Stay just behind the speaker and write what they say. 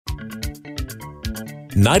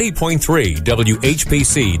90.3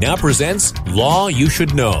 WHPC now presents Law You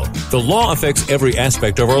Should Know. The law affects every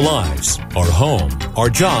aspect of our lives, our home, our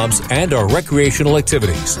jobs, and our recreational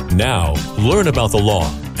activities. Now, learn about the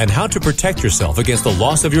law and how to protect yourself against the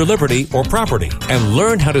loss of your liberty or property, and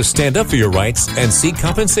learn how to stand up for your rights and seek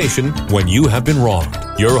compensation when you have been wronged.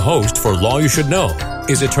 Your host for Law You Should Know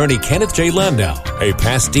is attorney Kenneth J. Landau, a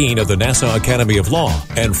past dean of the Nassau Academy of Law,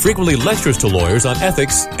 and frequently lectures to lawyers on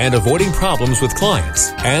ethics and avoiding problems with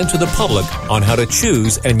clients, and to the public on how to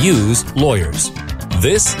choose and use lawyers.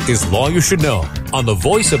 This is Law You Should Know on the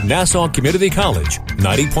voice of Nassau Community College,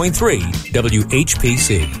 90.3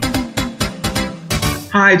 WHPC.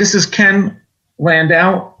 Hi, this is Ken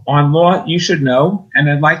Landau on Law You Should Know, and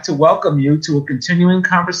I'd like to welcome you to a continuing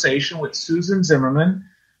conversation with Susan Zimmerman.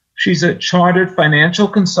 She's a chartered financial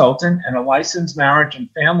consultant and a licensed marriage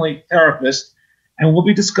and family therapist, and we'll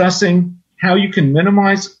be discussing how you can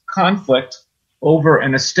minimize conflict over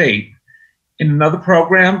an estate. In another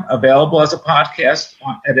program available as a podcast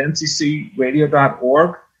at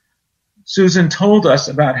nccradio.org, Susan told us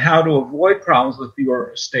about how to avoid problems with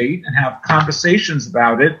your estate and have conversations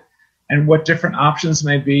about it and what different options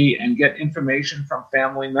may be, and get information from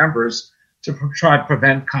family members to try to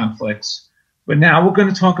prevent conflicts. But now we're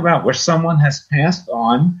going to talk about where someone has passed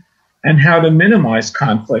on and how to minimize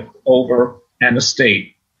conflict over an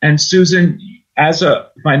estate. And Susan, as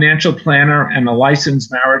a financial planner and a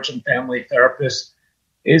licensed marriage and family therapist,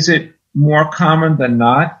 is it more common than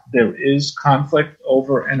not there is conflict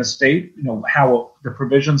over an estate, how the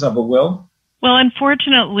provisions of a will? Well,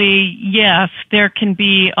 unfortunately, yes, there can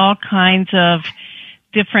be all kinds of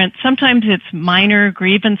different, sometimes it's minor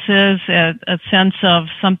grievances, a sense of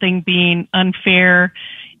something being unfair,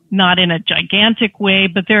 not in a gigantic way,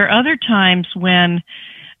 but there are other times when,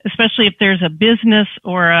 especially if there's a business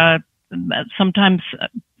or sometimes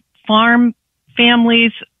farm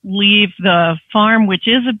families leave the farm, which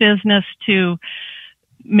is a business, to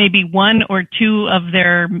maybe one or two of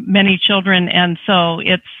their many children, and so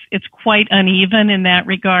it's quite uneven in that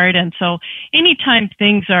regard. And so anytime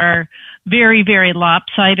things are very, very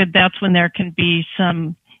lopsided, that's when there can be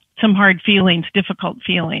some hard feelings, difficult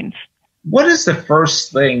feelings. What is the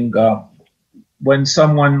first thing when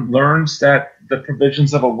someone learns that the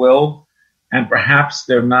provisions of a will and perhaps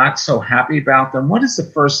they're not so happy about them? What is the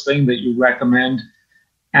first thing that you recommend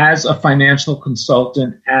as a financial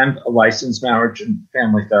consultant and a licensed marriage and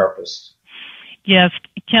family therapist? Yes,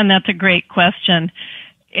 Ken, that's a great question.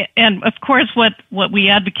 And of course, what we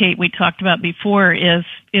advocate, we talked about before, is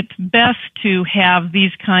it's best to have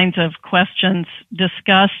these kinds of questions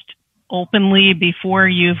discussed openly before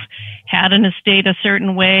you've had an estate a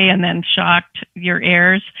certain way and then shocked your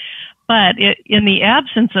heirs. But in the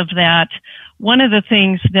absence of that, one of the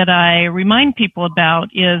things that I remind people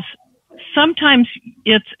about is sometimes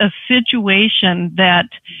it's a situation that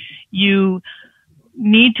you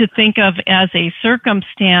need to think of as a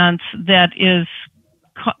circumstance that is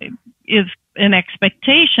an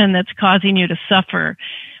expectation that's causing you to suffer.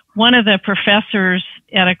 One of the professors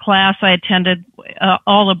at a class I attended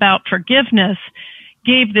all about forgiveness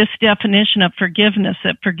gave this definition of forgiveness,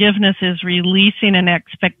 that forgiveness is releasing an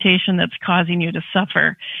expectation that's causing you to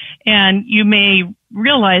suffer. And you may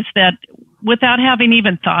realize that without having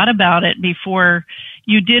even thought about it before,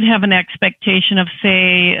 you did have an expectation of,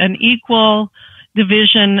 say, an equal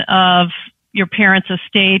division of your parents'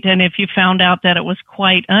 estate, and if you found out that it was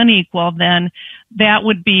quite unequal, then that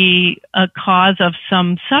would be a cause of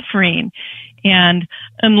some suffering. And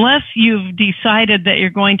unless you've decided that you're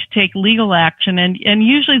going to take legal action, and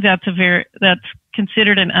usually that's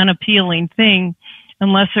considered an unappealing thing,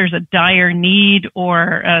 unless there's a dire need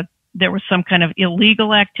or there was some kind of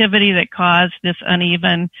illegal activity that caused this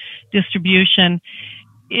uneven distribution,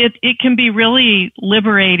 it can be really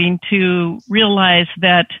liberating to realize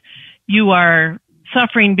that you are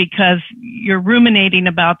suffering because you're ruminating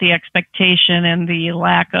about the expectation and the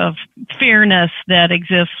lack of fairness that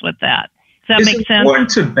exists with that. Does that make sense? Is it important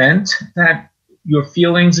to vent your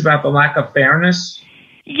feelings about the lack of fairness?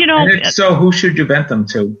 And if so, who should you vent them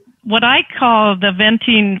to? What I call the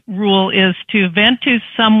venting rule is to vent to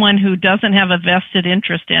someone who doesn't have a vested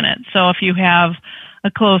interest in it. So if you have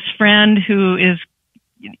a close friend who is,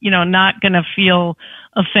 not going to feel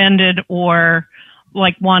offended or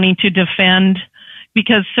like wanting to defend,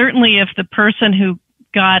 because certainly if the person who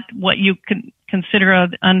got what you consider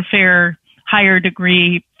an unfair higher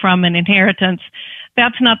degree from an inheritance,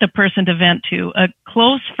 that's not the person to vent to. A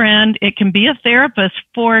close friend, it can be a therapist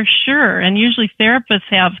for sure, and usually therapists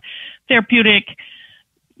have therapeutic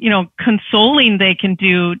consoling they can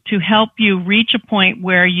do to help you reach a point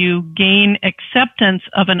where you gain acceptance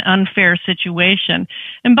of an unfair situation.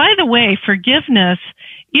 And by the way, forgiveness,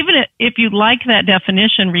 even if you like that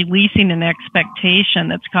definition, releasing an expectation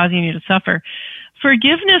that's causing you to suffer,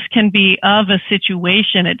 forgiveness can be of a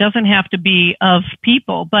situation. It doesn't have to be of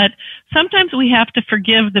people, but sometimes we have to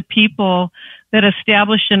forgive the people that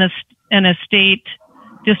established an estate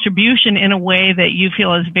distribution in a way that you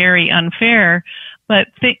feel is very unfair. But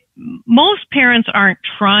most parents aren't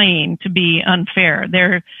trying to be unfair.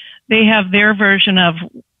 They have their version of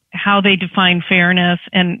how they define fairness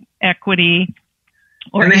and equity.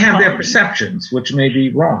 And they have their perceptions, which may be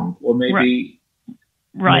wrong or may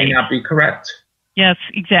not be correct. Yes,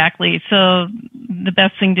 exactly. So the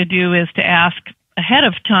best thing to do is to ask ahead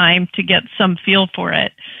of time to get some feel for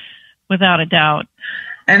it, without a doubt.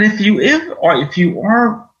 And if you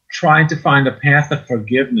are trying to find a path of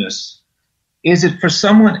forgiveness, is it for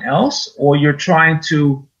someone else, or you're trying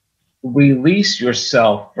to release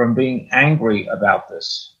yourself from being angry about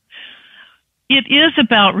this? It is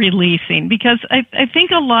about releasing, because I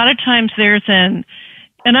think a lot of times there's an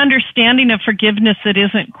understanding of forgiveness that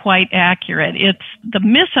isn't quite accurate. It's the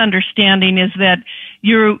misunderstanding is that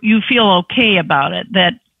you feel okay about it,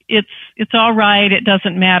 that it's all right, it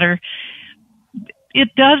doesn't matter.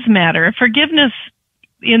 It does matter. Forgiveness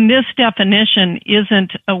in this definition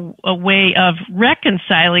isn't a way of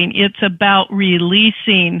reconciling. It's about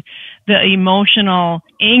releasing the emotional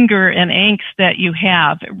anger and angst that you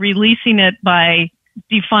have, releasing it by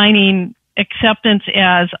defining acceptance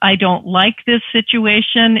as, I don't like this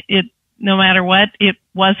situation. No matter what, it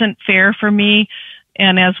wasn't fair for me.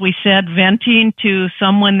 And as we said, venting to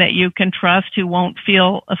someone that you can trust who won't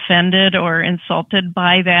feel offended or insulted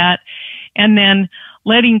by that. And then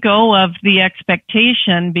letting go of the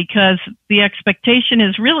expectation, because the expectation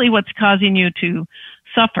is really what's causing you to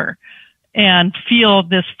suffer and feel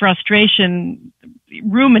this frustration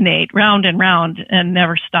ruminate round and round and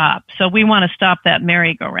never stop. So we want to stop that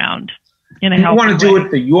merry-go-round in a healthy way. You want to do it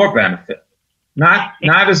for your benefit, not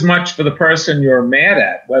as much for the person you're mad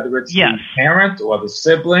at, whether it's the parent or the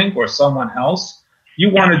sibling or someone else. You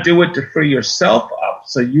want to do it to free yourself up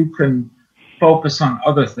so you can focus on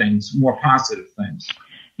other things, more positive things.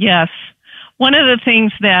 Yes. One of the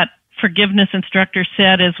things that forgiveness instructor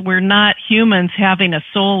said is we're not humans having a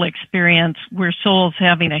soul experience, we're souls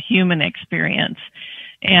having a human experience.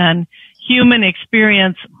 And human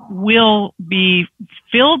experience will be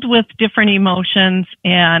filled with different emotions,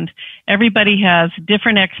 and everybody has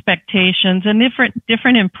different expectations and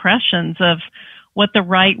different impressions of what the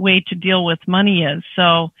right way to deal with money is.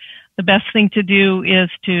 So the best thing to do is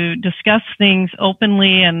to discuss things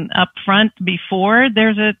openly and upfront before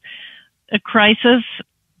there's a crisis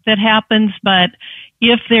that happens. But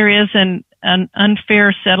if there is an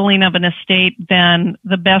unfair settling of an estate, then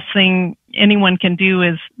the best thing anyone can do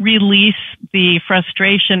is release the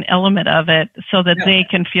frustration element of it so that they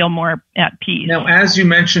can feel more at peace. Now, as you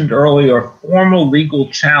mentioned earlier, formal legal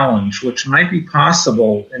challenge, which might be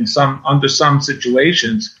possible under some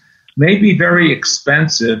situations, may be very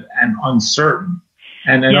expensive and uncertain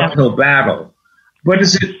and an uphill battle. But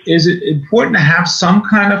is it important to have some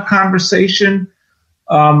kind of conversation,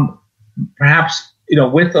 perhaps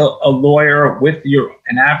with a lawyer, with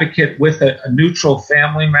an advocate, with a neutral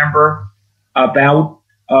family member about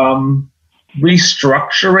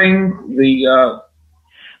restructuring the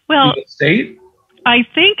estate? I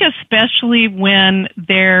think especially when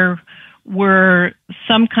there were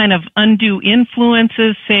some kind of undue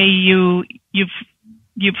influences, say you've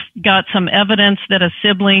got some evidence that a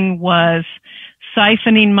sibling was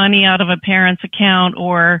siphoning money out of a parent's account,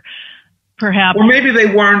 or perhaps, or maybe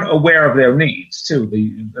they weren't aware of their needs too.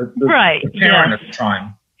 The parent at the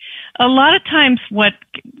time. A lot of times, what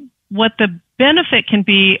the benefit can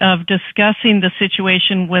be of discussing the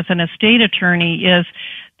situation with an estate attorney is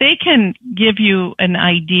they can give you an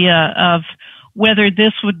idea of whether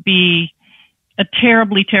this would be a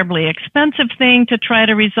terribly, terribly expensive thing to try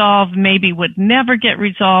to resolve, maybe would never get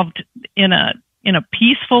resolved in a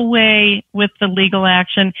peaceful way with the legal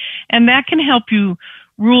action, and that can help you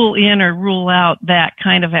rule in or rule out that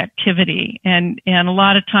kind of activity. And a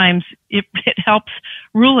lot of times it helps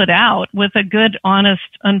rule it out with a good,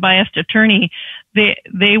 honest, unbiased attorney.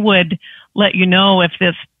 They would let you know if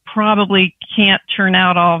this probably can't turn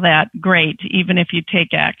out all that great, even if you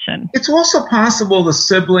take action. It's also possible the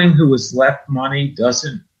sibling who was left money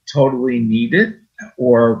doesn't totally need it,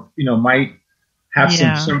 or might have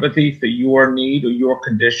some sympathy for your need or your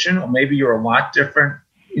condition, or maybe you're a lot different.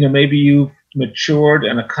 Maybe you've matured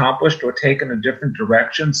and accomplished or taken a different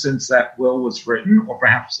direction since that will was written, or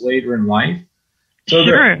perhaps later in life. So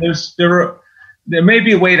Sure. there may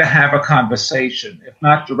be a way to have a conversation, if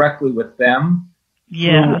not directly with them,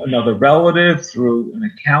 Yeah. through another relative, through an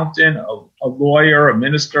accountant, a lawyer, a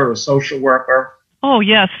minister, a social worker. Oh,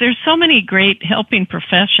 yes. There's so many great helping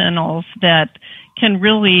professionals that can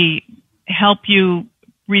really help you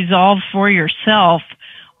resolve for yourself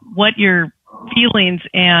what your feelings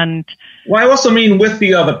and... Well, I also mean with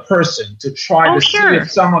the other person to try to sure. see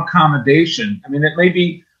if some accommodation. I mean, it may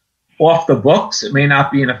be off the books. It may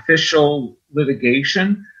not be an official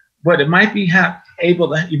litigation, but it might be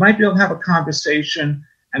you might be able to have a conversation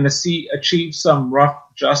and to achieve some rough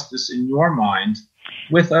justice in your mind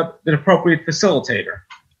with the appropriate facilitator.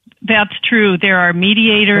 That's true. There are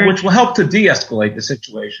mediators. Which will help to de-escalate the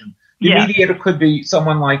situation. The mediator could be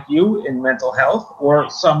someone like you in mental health, or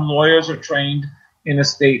some lawyers are trained in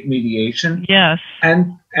estate mediation. Yes.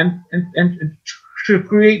 And to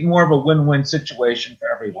create more of a win-win situation for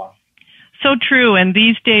everyone. So true. And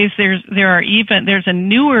these days there's a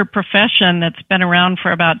newer profession that's been around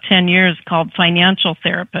for about 10 years called financial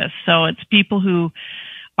therapists. So it's people who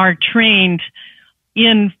are trained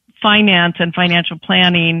in finance and financial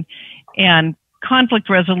planning and conflict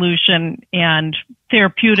resolution and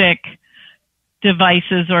therapeutic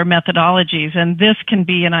devices or methodologies. And this can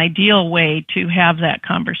be an ideal way to have that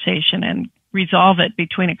conversation and resolve it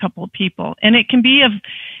between a couple of people. And it can be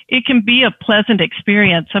a pleasant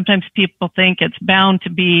experience. Sometimes people think it's bound to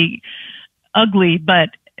be ugly, but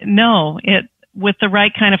no, with the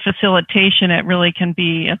right kind of facilitation, it really can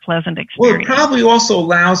be a pleasant experience. Well, it probably also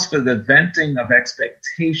allows for the venting of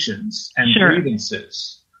expectations and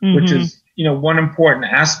grievances, which is, one important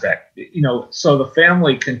aspect, so the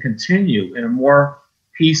family can continue in a more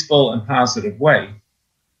peaceful and positive way.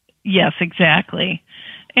 Yes, exactly.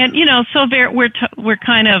 And, so we're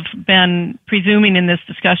kind of been presuming in this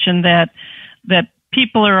discussion that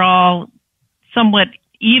people are all somewhat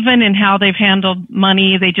even in how they've handled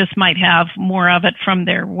money. They just might have more of it from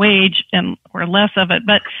their wage or less of it.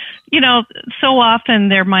 But, so often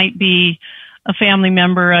there might be a family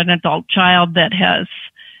member, an adult child that has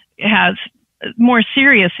more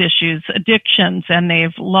serious issues, addictions, and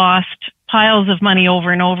they've lost piles of money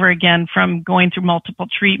over and over again from going through multiple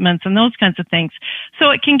treatments and those kinds of things.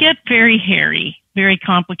 So it can get very hairy, very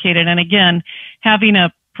complicated. And again, having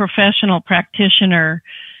a professional practitioner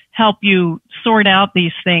help you sort out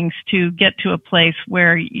these things to get to a place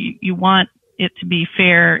where you want it to be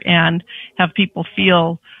fair and have people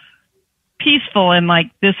feel peaceful and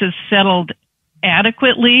like this is settled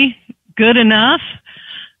adequately, good enough.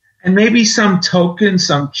 And maybe some token,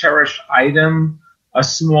 some cherished item, a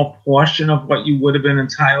small portion of what you would have been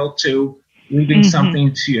entitled to, leaving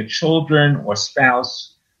something to your children or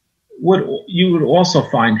spouse, you would also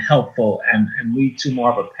find helpful and lead to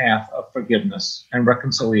more of a path of forgiveness and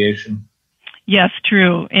reconciliation. Yes,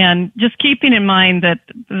 true. And just keeping in mind that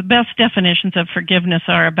the best definitions of forgiveness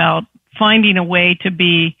are about finding a way to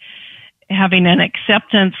be having an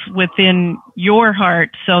acceptance within your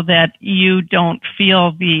heart so that you don't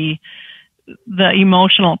feel the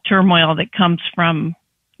emotional turmoil that comes from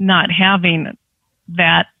not having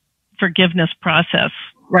that forgiveness process.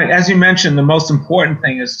 Right. As you mentioned, the most important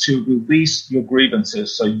thing is to release your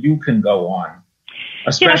grievances so you can go on,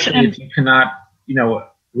 especially if you cannot,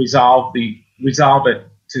 resolve it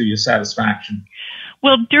to your satisfaction.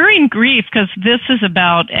 Well, during grief, because this is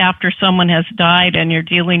about after someone has died and you're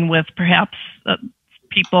dealing with perhaps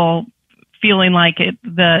people feeling like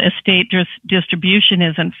the estate distribution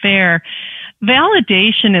isn't fair,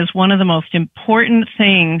 validation is one of the most important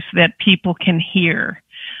things that people can hear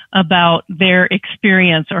about their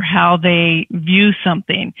experience or how they view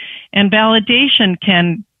something. And validation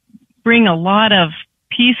can bring a lot of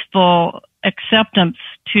peaceful acceptance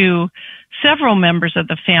to several members of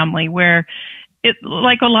the family where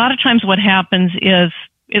like a lot of times what happens is,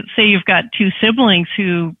 say you've got two siblings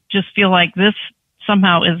who just feel like this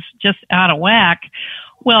somehow is just out of whack.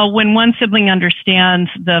 Well, when one sibling understands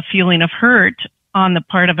the feeling of hurt on the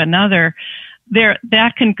part of another,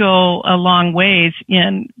 that can go a long ways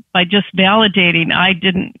by just validating.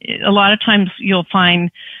 A lot of times you'll find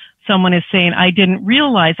someone is saying, I didn't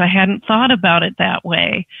realize, I hadn't thought about it that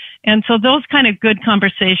way. And so those kind of good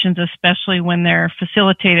conversations, especially when they're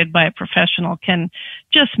facilitated by a professional, can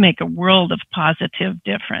just make a world of positive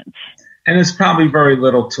difference. And it's probably very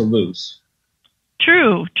little to lose.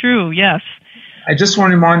 True, yes. I just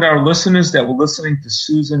want to remind our listeners that we're listening to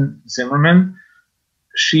Susan Zimmerman.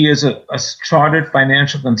 She is a chartered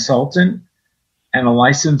financial consultant and a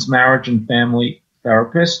licensed marriage and family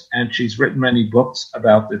therapist, and she's written many books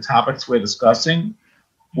about the topics we're discussing,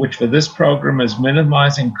 which for this program is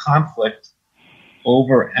minimizing conflict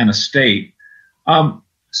over an estate.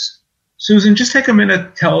 Susan, just take a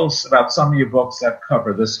minute, tell us about some of your books that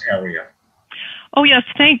cover this area. Oh, yes,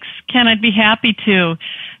 thanks, Ken. I'd be happy to.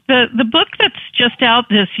 The book that's just out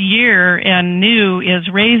this year and new is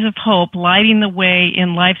Rays of Hope, Lighting the Way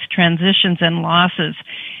in Life's Transitions and Losses.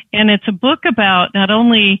 And it's a book about not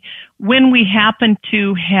only when we happen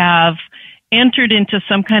to have entered into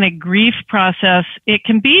some kind of grief process, it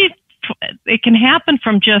can happen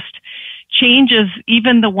from just changes,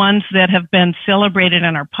 even the ones that have been celebrated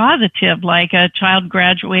and are positive, like a child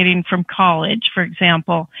graduating from college, for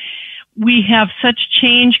example. We have such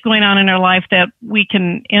change going on in our life that we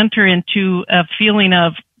can enter into a feeling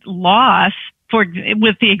of loss,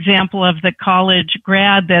 with the example of the college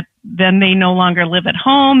grad that then they no longer live at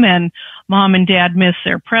home and mom and dad miss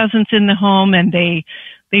their presence in the home and they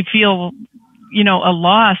feel, a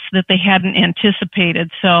loss that they hadn't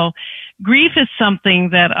anticipated. So grief is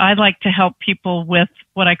something that I like to help people with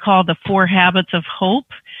what I call the 4 habits of hope.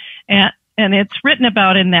 And it's written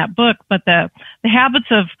about in that book, but the habits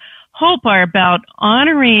of hope are about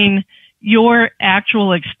honoring your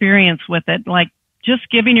actual experience with it, like just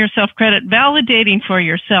giving yourself credit, validating for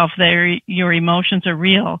yourself that your emotions are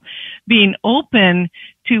real, being open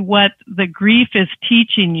to what the grief is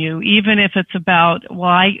teaching you, even if it's about,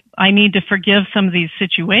 I need to forgive some of these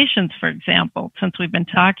situations, for example, since we've been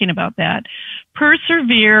talking about that.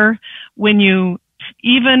 Persevere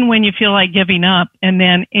even when you feel like giving up, and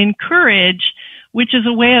then encourage, which is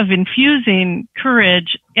a way of infusing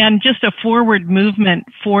courage and just a forward movement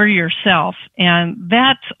for yourself. And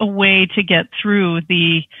that's a way to get through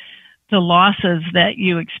the losses that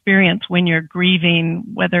you experience when you're grieving,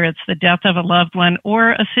 whether it's the death of a loved one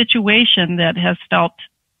or a situation that has felt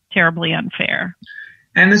terribly unfair.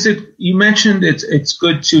 And you mentioned it's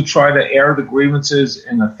good to try to air the grievances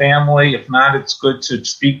in the family. If not, it's good to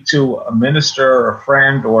speak to a minister or a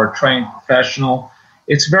friend or a trained professional.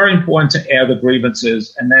 It's very important to air the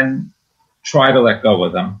grievances and then try to let go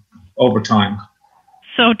of them over time.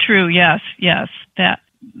 So true. Yes. That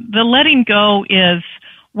the letting go is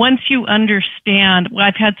once you understand.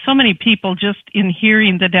 I've had so many people just in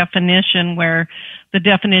hearing the definition, where the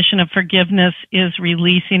definition of forgiveness is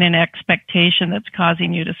releasing an expectation that's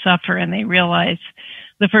causing you to suffer, and they realize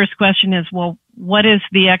the first question is, well, what is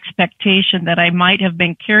the expectation that I might have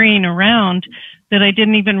been carrying around that I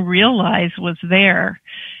didn't even realize was there?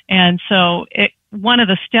 And so one of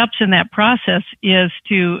the steps in that process is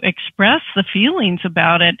to express the feelings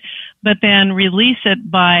about it, but then release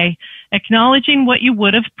it by acknowledging what you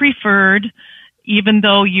would have preferred, even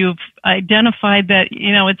though you've identified that,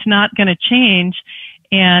 it's not going to change,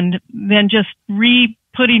 and then just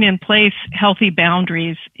putting in place healthy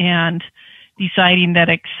boundaries and deciding that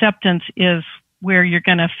acceptance is where you're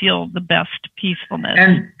going to feel the best peacefulness.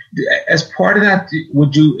 And as part of that,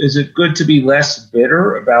 is it good to be less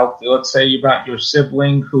bitter about, let's say, about your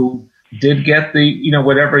sibling who did get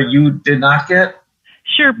whatever you did not get?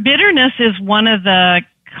 Sure. Bitterness is one of the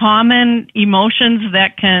common emotions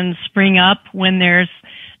that can spring up when there's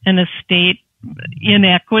an estate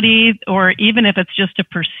inequity, or even if it's just a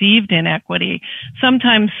perceived inequity.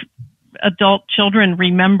 Sometimes adult children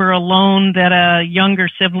remember a loan that a younger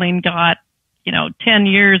sibling got 10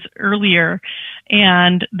 years earlier,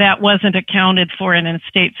 and that wasn't accounted for in an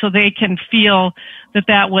estate. So they can feel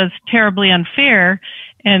that was terribly unfair.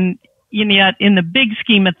 And yet in the big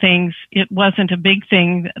scheme of things, it wasn't a big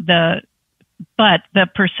thing. But the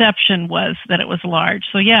perception was that it was large.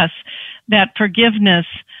 So yes, that forgiveness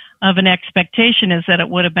of an expectation is that it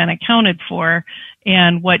would have been accounted for.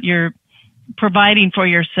 And what you're providing for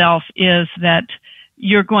yourself is that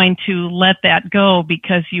you're going to let that go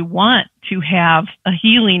because you want to have a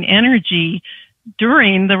healing energy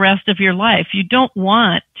during the rest of your life. You don't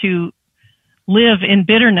want to live in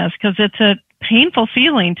bitterness because it's a painful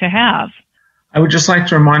feeling to have. I would just like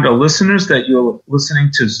to remind our listeners that you're listening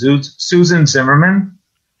to Susan Zimmerman.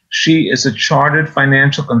 She is a chartered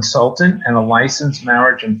financial consultant and a licensed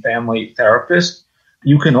marriage and family therapist.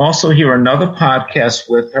 You can also hear another podcast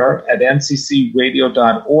with her at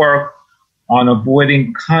nccradio.org on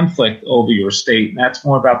avoiding conflict over your estate. And that's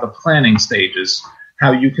more about the planning stages,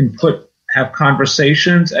 how you can have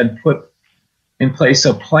conversations and put in place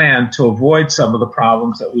a plan to avoid some of the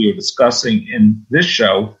problems that we are discussing in this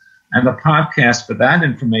show. And the podcast for that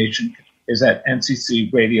information is at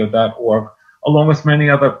nccradio.org, along with many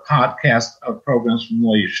other podcast programs from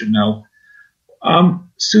Law You Should Know.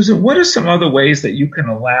 Susan, what are some other ways that you can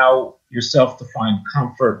allow yourself to find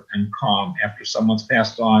comfort and calm after someone's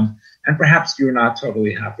passed on, and perhaps you're not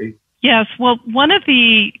totally happy? Yes, well, one of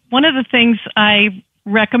the things I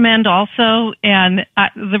recommend also, and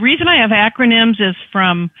the reason I have acronyms is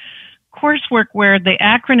from coursework where the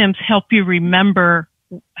acronyms help you remember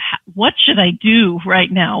what should I do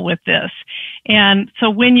right now with this. And so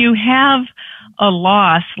when you have a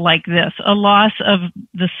loss like this, a loss of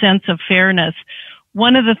the sense of fairness,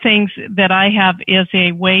 one of the things that I have is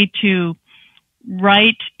a way to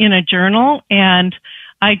write in a journal, and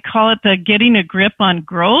I call it the Getting a Grip on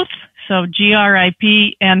Growth. So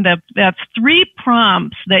GRIP, and that's 3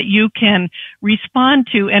 prompts that you can respond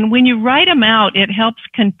to. And when you write them out, it helps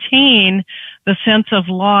contain the sense of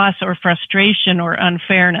loss or frustration or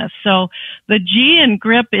unfairness. So the G in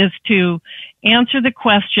GRIP is to answer the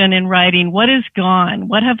question in writing, what is gone?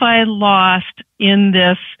 What have I lost in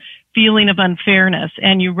this feeling of unfairness?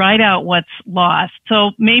 And you write out what's lost.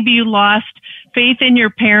 So maybe you lost faith in your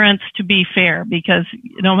parents to be fair, because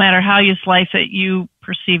no matter how you slice it, you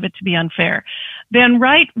perceive it to be unfair. Then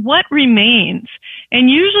write what remains. And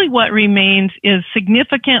usually what remains is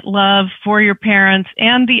significant love for your parents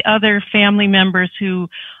and the other family members who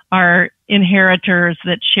are inheritors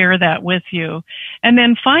that share that with you. And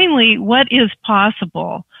then finally, what is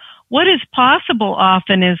possible? What is possible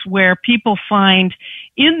often is where people find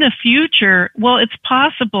in the future, well, it's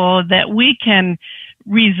possible that we can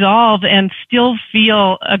resolve and still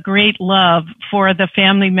feel a great love for the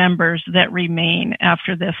family members that remain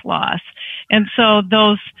after this loss. And so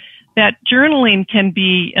that journaling can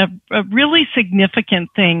be a really significant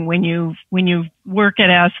thing when you work it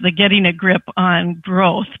as the Getting a Grip on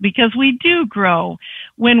Growth, because we do grow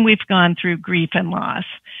when we've gone through grief and loss.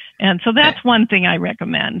 And so that's one thing I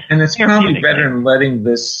recommend. And it's probably better than letting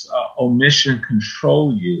this omission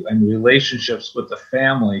control you and relationships with the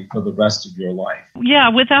family for the rest of your life. Yeah,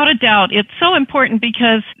 without a doubt. It's so important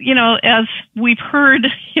because, as we've heard,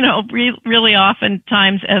 really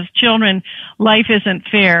oftentimes as children, life isn't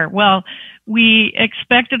fair. Well, we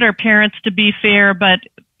expected our parents to be fair, but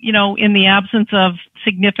in the absence of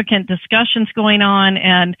significant discussions going on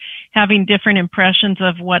and having different impressions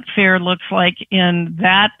of what fair looks like in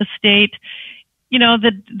that estate,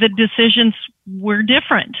 the decisions were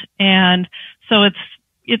different. And so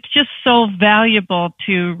it's just so valuable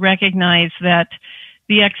to recognize that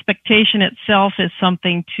the expectation itself is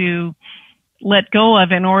something to let go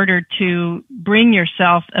of in order to bring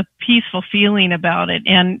yourself a peaceful feeling about it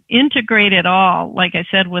and integrate it all. Like I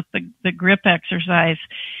said, with the grip exercise,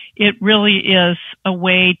 it really is a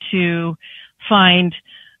way to find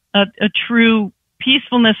a true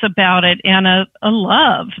peacefulness about it and a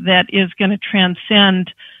love that is going to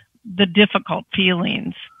transcend the difficult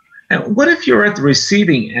feelings. And what if you're at the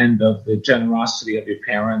receiving end of the generosity of your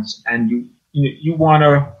parents and you want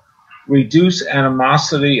to reduce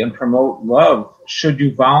animosity and promote love? Should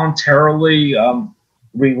you voluntarily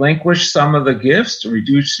relinquish some of the gifts to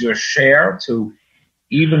reduce your share to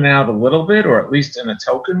even out a little bit, or at least in a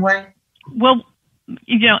token way? Well,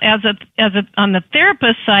 as on the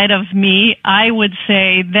therapist side of me, I would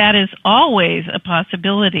say that is always a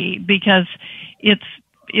possibility, because it's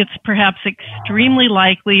perhaps extremely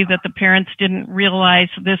likely that the parents didn't realize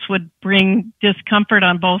this would bring discomfort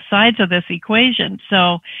on both sides of this equation.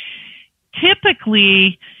 So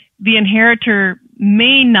typically, the inheritor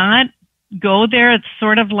may not go there. It's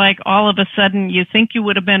sort of like all of a sudden you think you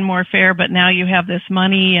would have been more fair, but now you have this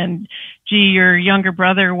money, and your younger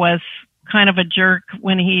brother was kind of a jerk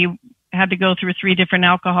when he had to go through 3 different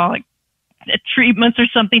alcoholic treatments or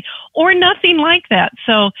something, or nothing like that.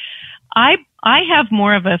 So I have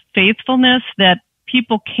more of a faithfulness that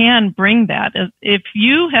people can bring that. If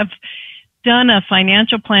you have done a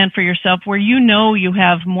financial plan for yourself where you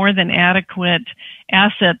have more than adequate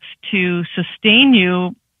assets to sustain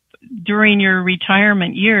you during your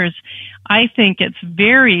retirement years, I think it's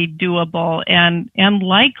very doable and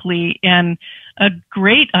likely and a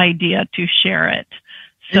great idea to share it.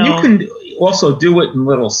 So, and you can also do it in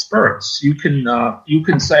little spurts. You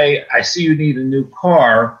can say, I see you need a new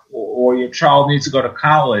car, or your child needs to go to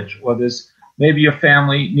college, or maybe your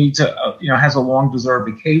family needs has a long deserved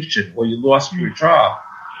vacation, or you lost your job.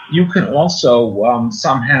 You can also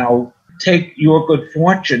somehow take your good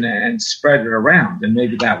fortune and spread it around, and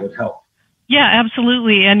maybe that would help. Yeah,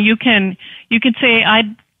 absolutely. And you can say,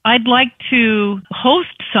 I'd like to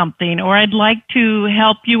host something, or I'd like to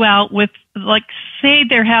help you out with, like, say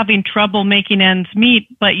they're having trouble making ends meet,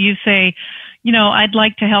 but you say, I'd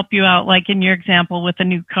like to help you out, like in your example, with a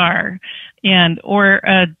new car or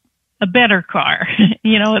a better car.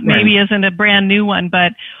 It maybe isn't a brand new one,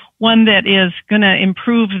 but one that is going to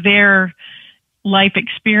improve their life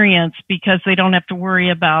experience because they don't have to worry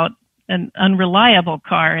about an unreliable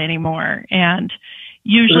car anymore. And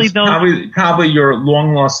usually probably your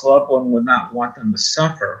long lost loved one would not want them to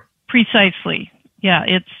suffer. Precisely. Yeah,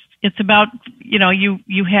 it's about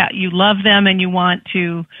you love them and you want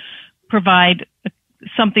to provide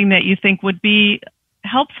something that you think would be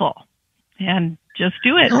helpful, and just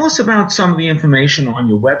do it. Tell us about some of the information on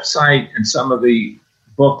your website and some of the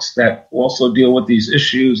books that also deal with these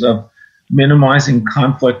issues of minimizing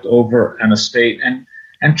conflict over an estate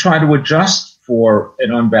and try to adjust for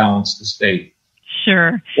an unbalanced estate.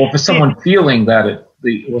 Sure. Or for someone feeling that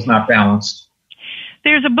it was not balanced.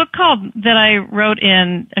 There's a book that I wrote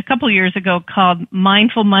in a couple years ago called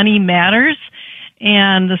Mindful Money Matters,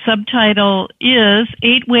 and the subtitle is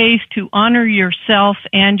 8 Ways to Honor Yourself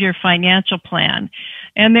and Your Financial Plan.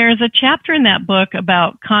 And there's a chapter in that book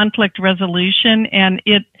about conflict resolution, and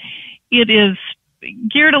it is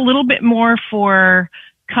geared a little bit more for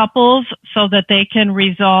couples so that they can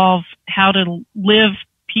resolve how to live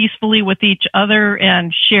peacefully with each other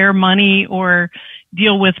and share money or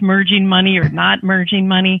deal with merging money or not merging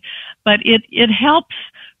money. But it helps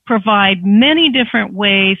provide many different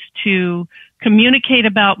ways to communicate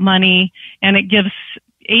about money, and it gives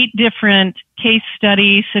 8 different case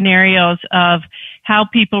study scenarios of how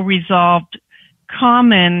people resolved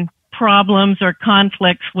common problems or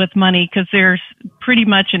conflicts with money, because there's pretty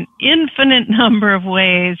much an infinite number of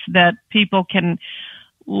ways that people can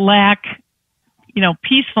lack,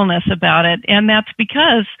 peacefulness about it. And that's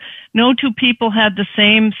because no two people had the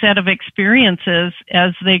same set of experiences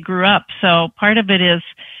as they grew up. So part of it is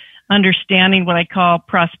understanding what I call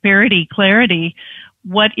prosperity clarity.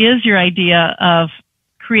 What is your idea of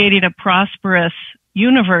creating a prosperous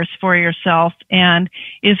universe for yourself? And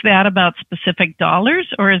is that about specific dollars,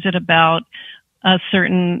 or is it about a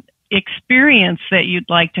certain experience that you'd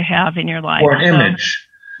like to have in your life? Or an image.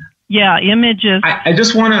 Yeah, images. I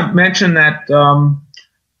just want to mention that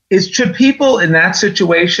should people in that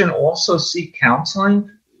situation also seek counseling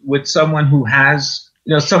with someone who has,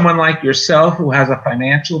 someone like yourself who has a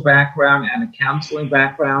financial background and a counseling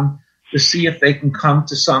background, to see if they can come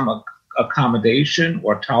to some accommodation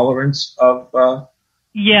or tolerance of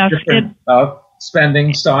different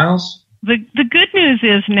spending styles? The good news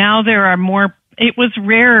is now there are more. It was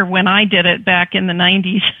rare when I did it back in the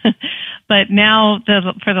 90s, but now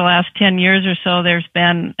for the last 10 years or so, there's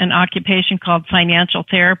been an occupation called financial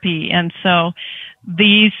therapy. And so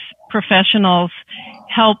these professionals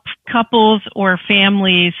help couples or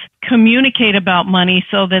families communicate about money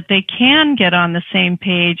so that they can get on the same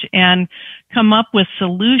page and come up with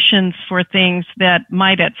solutions for things that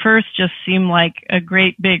might at first just seem like a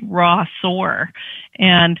great big raw sore.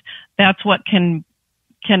 And that's what can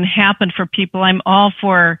happen for people. I'm all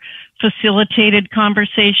for facilitated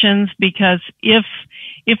conversations, because if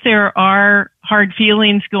there are hard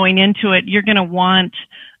feelings going into it, you're going to want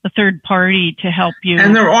a third party to help you.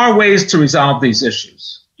 And there are ways to resolve these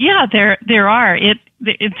issues. Yeah, there are.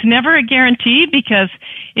 It's never a guarantee, because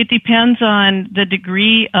it depends on the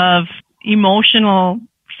degree of emotional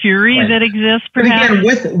fury that exists, perhaps. But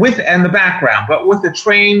again, with and the background, but with a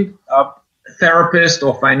trained therapist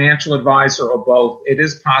or financial advisor or both, it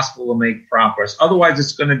is possible to make progress. Otherwise,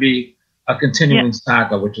 it's going to be a continuing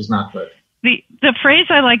saga, which is not good. The phrase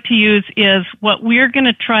I like to use is, what we're going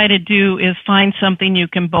to try to do is find something you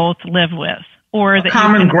can both live with, or that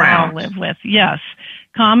common you can ground. all live with. Yes,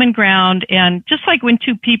 common ground. And just like when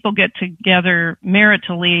two people get together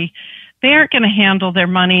maritally, they aren't going to handle their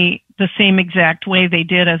money the same exact way they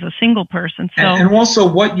did as a single person. So, and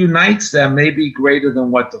also what unites them may be greater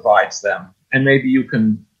than what divides them. And maybe you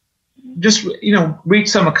can just, reach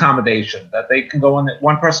some accommodation that they can go on,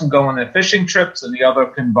 one person go on their fishing trips and the other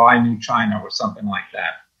can buy new china or something like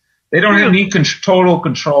that. They don't need total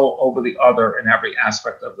control over the other in every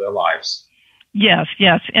aspect of their lives. Yes.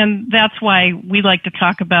 And that's why we like to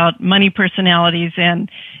talk about money personalities and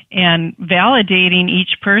validating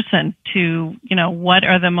each person to, what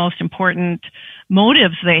are the most important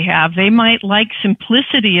motives they have. They might like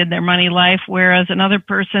simplicity in their money life, whereas another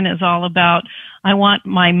person is all about, I want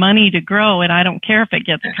my money to grow and I don't care if it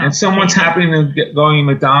gets complicated. And someone's happy to going to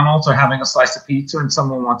McDonald's or having a slice of pizza, and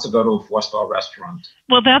someone wants to go to a 4-star restaurant.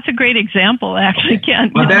 Well, that's a great example, actually,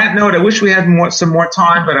 Ken. On that note, I wish we had some more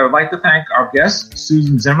time, but I would like to thank our guest,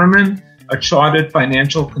 Susan Zimmerman, a chartered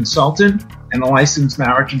financial consultant and a licensed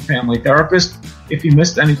marriage and family therapist. If you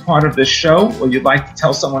missed any part of this show or you'd like to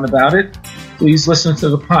tell someone about it, please listen to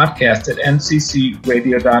the podcast at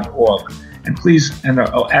nccradio.org. And please,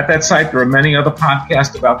 at that site, there are many other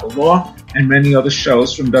podcasts about the law and many other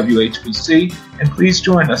shows from WHPC. And please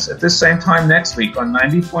join us at this same time next week on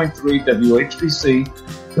 90.3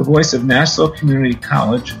 WHPC, the voice of Nassau Community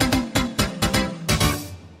College.